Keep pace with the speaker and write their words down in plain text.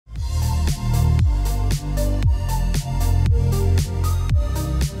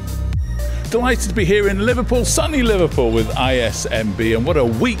Delighted to be here in Liverpool, sunny Liverpool, with ISMB, and what a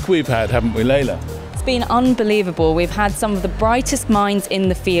week we've had, haven't we, Laila? It's been unbelievable. We've had some of the brightest minds in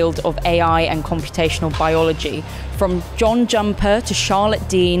the field of AI and computational biology, from John Jumper to Charlotte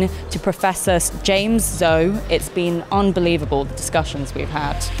Dean to Professor James Zoe. It's been unbelievable, the discussions we've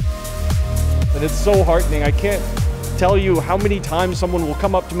had. And it's so heartening. I can't tell you how many times someone will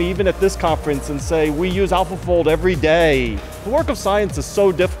come up to me, even at this conference, and say, we use AlphaFold every day. The work of science is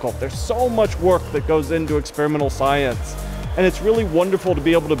so difficult. There's so much work that goes into experimental science. And it's really wonderful to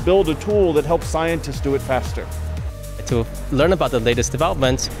be able to build a tool that helps scientists do it faster. To learn about the latest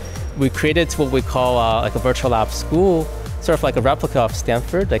development, we created what we call like a virtual lab school, sort of like a replica of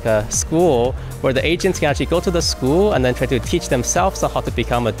Stanford, like a school where the agents can actually go to the school and then try to teach themselves how to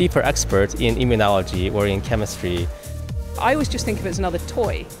become a deeper expert in immunology or in chemistry. I always just think of it as another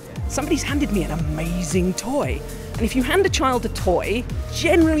toy. Somebody's handed me an amazing toy. And if you hand a child a toy,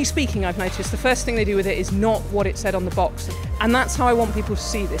 generally speaking, I've noticed the first thing they do with it is not what it said on the box. And that's how I want people to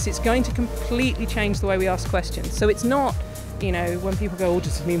see this. It's going to completely change the way we ask questions. So it's not, you know, when people go, oh,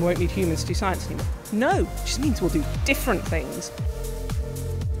 does this mean we won't need humans to do science anymore? No, it just means we'll do different things.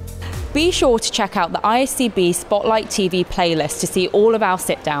 Be sure to check out the ISMB Spotlight TV playlist to see all of our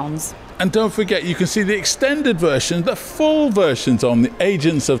sit-downs. And don't forget, you can see the extended version, the full versions on the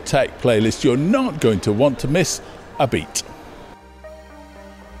Agents of Tech playlist. You're not going to want to miss a beat.